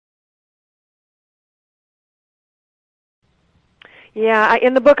Yeah,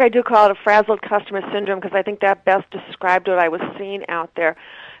 in the book I do call it a frazzled customer syndrome because I think that best described what I was seeing out there.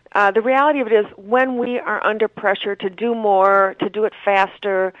 The reality of it is when we are under pressure to do more, to do it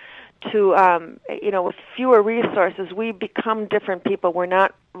faster, to, with fewer resources, we become different people. We're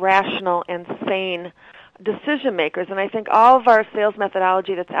not rational and sane decision makers. And I think all of our sales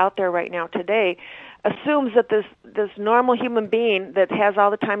methodology that's out there right now today assumes that this normal human being that has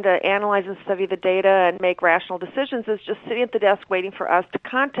all the time to analyze and study the data and make rational decisions is just sitting at the desk waiting for us to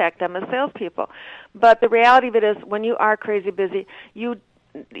contact them as salespeople. But the reality of it is when you are crazy busy,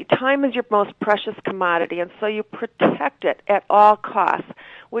 time is your most precious commodity, and so you protect it at all costs,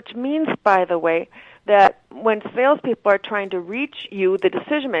 which means, by the way, that when salespeople are trying to reach you, the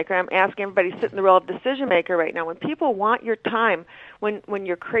decision maker, I'm asking everybody to sit in the role of decision maker right now. When people want your time, when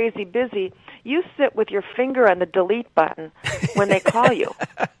you're crazy busy, you sit with your finger on the delete button when they call you.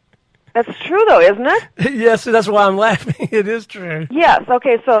 That's true, though, isn't it? Yes, that's why I'm laughing. It is true. Yes.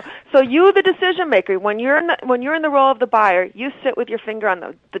 Okay. So you, the decision maker, when you're in the role of the buyer, you sit with your finger on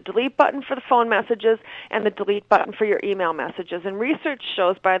the delete button for the phone messages and the delete button for your email messages. And research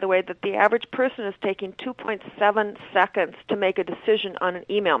shows, by the way, that the average person is taking 2.7 seconds to make a decision on an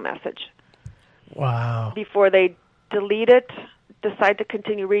email message. Wow. Before they delete it, decide to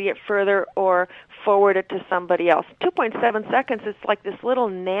continue reading it further, or forward it to somebody else. 2.7 seconds is like this little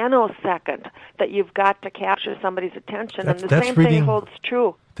nanosecond that you've got to capture somebody's attention, and the same thing holds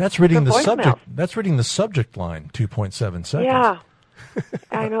true. That's reading the subject. That's reading the subject line. 2.7 seconds. Yeah,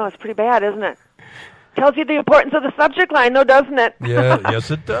 I know, it's pretty bad, isn't it? Tells you the importance of the subject line, though, doesn't it? Yeah,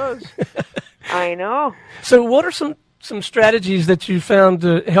 yes, it does. I know. So, what are some strategies that you found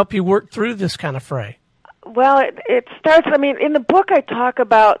to help you work through this kind of fray? Well, it starts, in the book I talk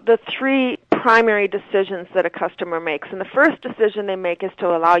about the three primary decisions that a customer makes. And the first decision they make is to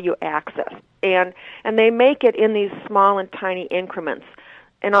allow you access. And they make it in these small and tiny increments.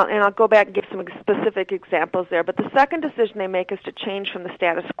 And I'll go back and give some specific examples there. But the second decision they make is to change from the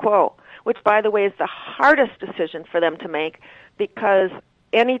status quo, which, by the way, is the hardest decision for them to make because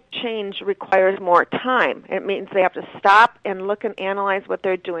any change requires more time. It means they have to stop and look and analyze what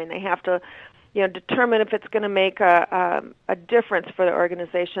they're doing. They have to determine if it's going to make a difference for the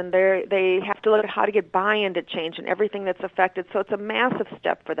organization. They have to look at how to get buy-in to change and everything that's affected. So it's a massive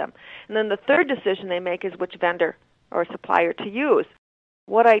step for them. And then the third decision they make is which vendor or supplier to use.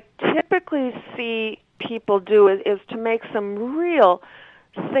 What I typically see people do is to make some real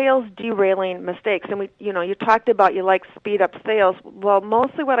sales derailing mistakes. And you talked about you like speed up sales. Well,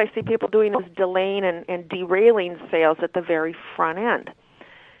 mostly what I see people doing is delaying and derailing sales at the very front end.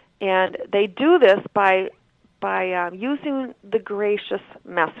 And they do this by using the gracious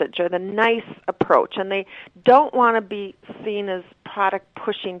message or the nice approach. And they don't want to be seen as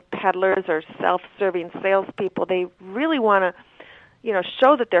product-pushing peddlers or self-serving salespeople. They really want to,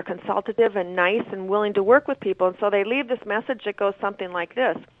 show that they're consultative and nice and willing to work with people. And so they leave this message that goes something like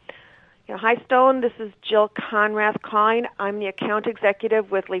this. Hi, Stone. This is Jill Konrath calling. I'm the account executive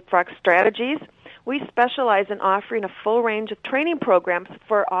with Leapfrog Strategies. We specialize in offering a full range of training programs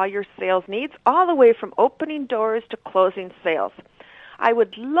for all your sales needs, all the way from opening doors to closing sales. I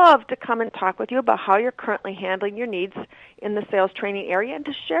would love to come and talk with you about how you're currently handling your needs in the sales training area and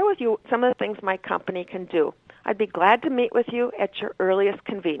to share with you some of the things my company can do. I'd be glad to meet with you at your earliest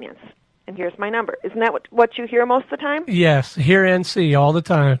convenience. And here's my number. Isn't that what you hear most of the time? Yes, hear and see all the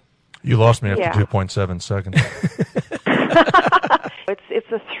time. You lost me after 2.7 seconds.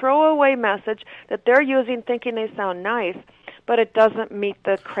 It's a throwaway message that they're using thinking they sound nice, but it doesn't meet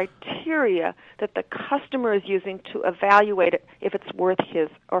the criteria that the customer is using to evaluate it if it's worth his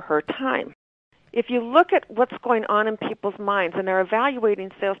or her time. If you look at what's going on in people's minds, and they're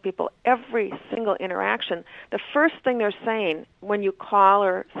evaluating salespeople every single interaction, the first thing they're saying when you call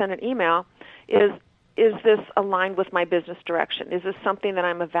or send an email is this aligned with my business direction? Is this something that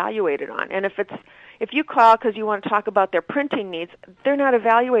I'm evaluated on? And if you call because you want to talk about their printing needs, they're not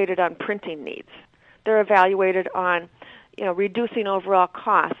evaluated on printing needs. They're evaluated on reducing overall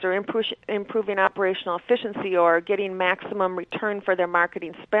costs or improving operational efficiency or getting maximum return for their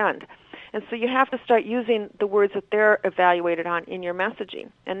marketing spend. And so you have to start using the words that they're evaluated on in your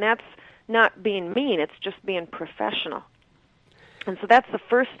messaging. And that's not being mean, it's just being professional. And so that's the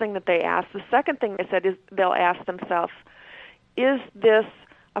first thing that they ask. The second thing they said is they'll ask themselves, is this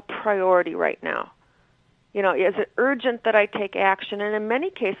a priority right now? Is it urgent that I take action? And in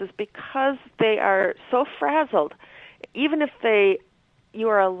many cases, because they are so frazzled, even if you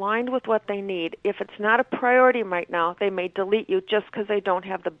are aligned with what they need, if it's not a priority right now, they may delete you just because they don't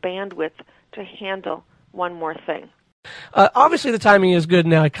have the bandwidth to handle one more thing. Obviously, the timing is good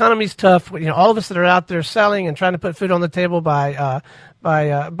now. Economy's tough. All of us that are out there selling and trying to put food on the table by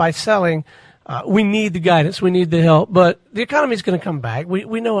selling, we need the guidance. We need the help. But the economy's going to come back.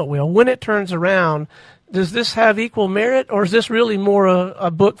 We know it will. When it turns around, does this have equal merit, or is this really more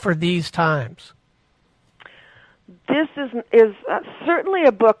a book for these times? This is certainly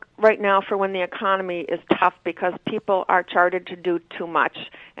a book right now for when the economy is tough, because people are chartered to do too much,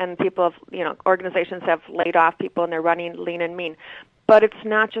 and organizations have laid off people and they're running lean and mean. But it's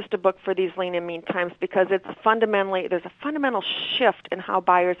not just a book for these lean and mean times, because there's a fundamental shift in how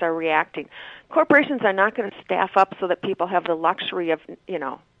buyers are reacting. Corporations are not going to staff up so that people have the luxury of,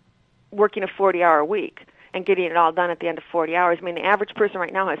 working a 40-hour week and getting it all done at the end of 40 hours. I mean, the average person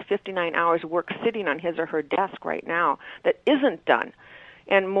right now has 59 hours work sitting on his or her desk right now that isn't done,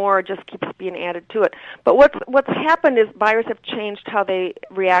 and more just keeps being added to it. But what's happened is buyers have changed how they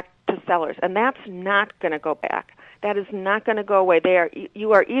react to sellers, and that's not going to go back. That is not going to go away.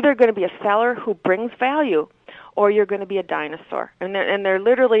 You are either going to be a seller who brings value, or you're going to be a dinosaur, and there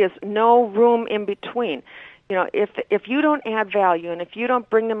literally is no room in between. If you don't add value, and if you don't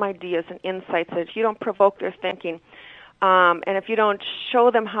bring them ideas and insights, and if you don't provoke their thinking, and if you don't show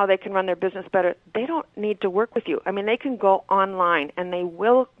them how they can run their business better, they don't need to work with you. I mean, they can go online, and they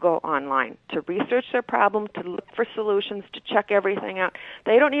will go online to research their problem, to look for solutions, to check everything out.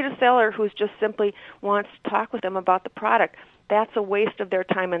 They don't need a seller who's just simply wants to talk with them about the product. That's a waste of their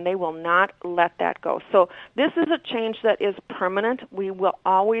time, and they will not let that go. So this is a change that is permanent. We will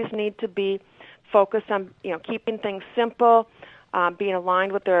always need to be focused on keeping things simple, being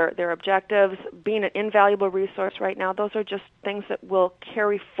aligned with their objectives, being an invaluable resource right now. Those are just things that will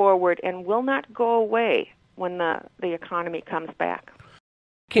carry forward and will not go away when the economy comes back.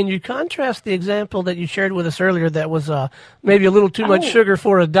 Can you contrast the example that you shared with us earlier that was maybe a little too much sugar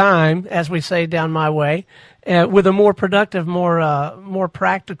for a dime, as we say down my way, with a more productive, more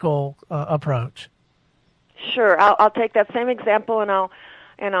practical approach? Sure. I'll take that same example and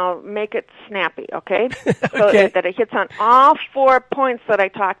I'll make it snappy, okay? Okay. So that it hits on all 4 points that I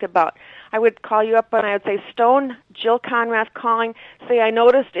talked about. I would call you up and I would say, Stone, Jill Konrath calling. Say, I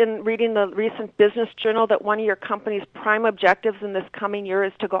noticed in reading the recent Business Journal that one of your company's prime objectives in this coming year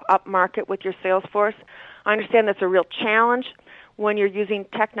is to go up market with your sales force. I understand that's a real challenge when you're using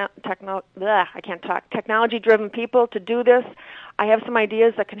technology-driven people to do this. I have some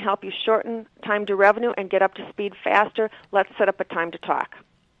ideas that can help you shorten time to revenue and get up to speed faster. Let's set up a time to talk.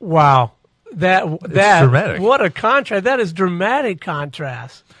 Wow. That dramatic. What a contrast. That is dramatic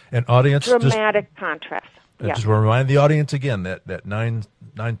contrast. And audience, Contrast. I just want to remind the audience again that nine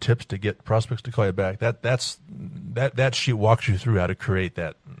tips to get prospects to call you back. That sheet walks you through how to create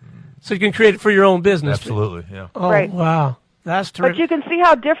that. So you can create it for your own business. Absolutely, yeah. Oh, right. Wow. That's terrific. But you can see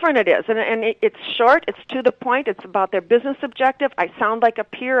how different it is. And it's short. It's to the point. It's about their business objective. I sound like a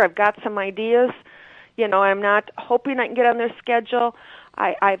peer. I've got some ideas. I'm not hoping I can get on their schedule.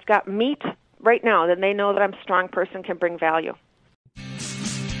 I've got meat right now. Then they know that I'm a strong person, can bring value.